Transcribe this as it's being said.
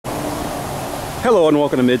Hello and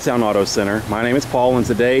welcome to Mid-Towne Auto Center. My name is Paul, and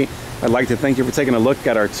today I'd like to thank you for taking a look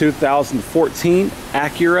at our 2014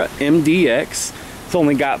 Acura MDX. It's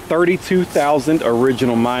only got 32,000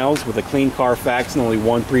 original miles with a clean Carfax and only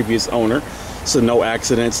one previous owner. So no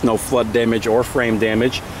accidents, no flood damage or frame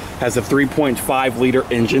damage. Has a 3.5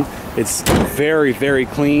 liter engine. It's very, very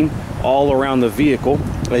clean all around the vehicle.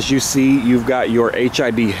 As you see, you've got your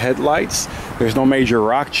HID headlights. There's no major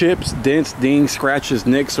rock chips, dents, dings, scratches,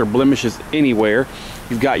 nicks, or blemishes anywhere.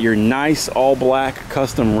 You've got your nice all black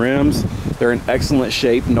custom rims. They're in excellent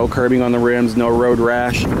shape. No curbing on the rims, no road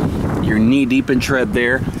rash. You're knee deep in tread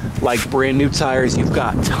there. Like brand new tires, you've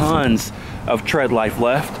got tons of tread life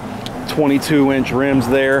left. 22-inch rims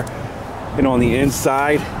there. And on the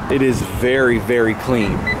inside, it is very, very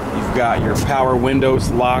clean. You've got your power windows,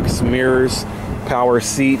 locks, mirrors, power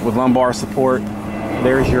seat with lumbar support.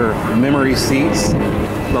 There's your memory seats.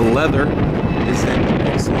 The leather is in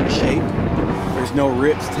excellent shape. There's no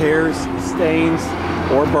rips, tears, stains,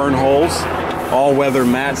 or burn holes. All weather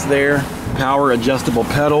mats there. Power adjustable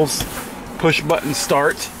pedals. Push button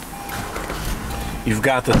start. You've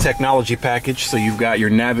got the technology package, so you've got your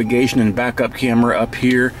navigation and backup camera up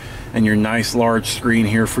here and your nice large screen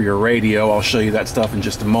here for your radio. I'll show you that stuff in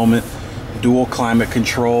just a moment. Dual climate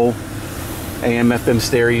control, AM FM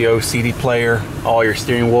stereo, CD player, all your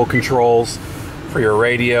steering wheel controls for your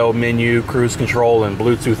radio, menu, cruise control, and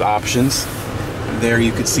Bluetooth options. There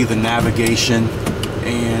you can see the navigation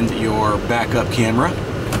and your backup camera.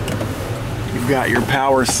 You've got your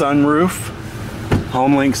power sunroof,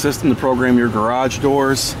 home link system to program your garage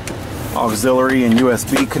doors, auxiliary and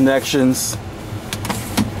USB connections,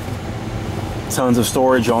 tons of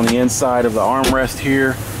storage on the inside of the armrest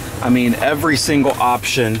here. I mean, every single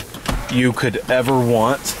option you could ever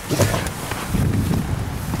want.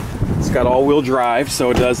 It's got all-wheel drive, so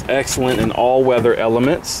it does excellent in all weather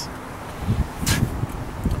elements.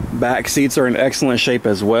 Back seats are in excellent shape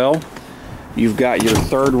as well. You've got your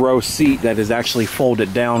third row seat that is actually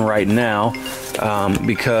folded down right now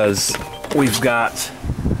because we've got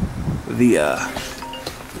the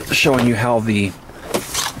showing you how the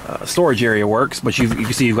storage area works, but you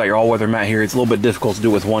can see you've got your all-weather mat here. It's a little bit difficult to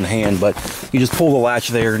do with one hand, but you just pull the latch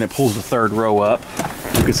there and it pulls the third row up.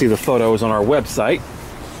 You can see the photos on our website.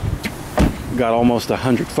 We've got almost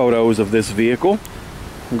 100 photos of this vehicle.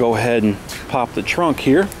 Go ahead and pop the trunk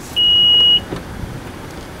here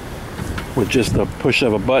with just a push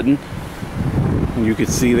of a button. And you can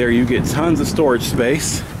see there you get tons of storage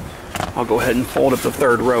space. I'll go ahead and fold up the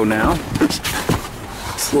third row now. It's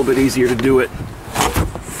a little bit easier to do it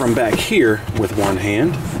from back here with one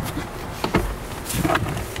hand.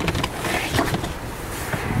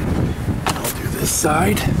 I'll do this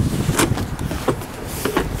side.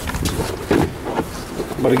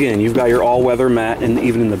 But again, you've got your all-weather mat, and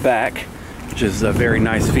even in the back, which is a very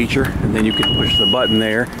nice feature. And then you can push the button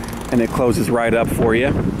there and it closes right up for you.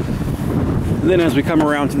 And then as we come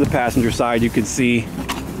around to the passenger side, you can see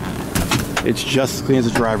it's just as clean as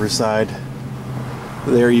the driver's side.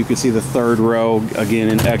 There you can see the third row, again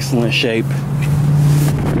in excellent shape.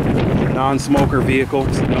 Non-smoker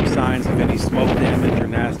vehicle, so no signs of any smoke damage or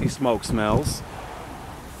nasty smoke smells.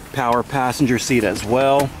 Power passenger seat as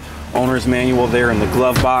well. Owner's manual there in the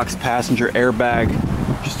glove box, passenger airbag.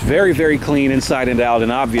 Just very, very clean inside and out,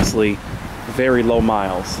 and obviously very low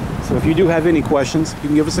miles. So if you do have any questions, you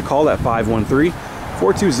can give us a call at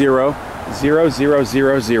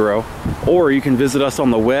 513-420-0000, or you can visit us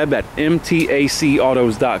on the web at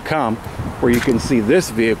mtacautos.com, where you can see this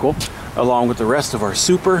vehicle along with the rest of our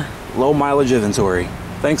super low mileage inventory.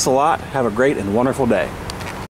 Thanks a lot. Have a great and wonderful day.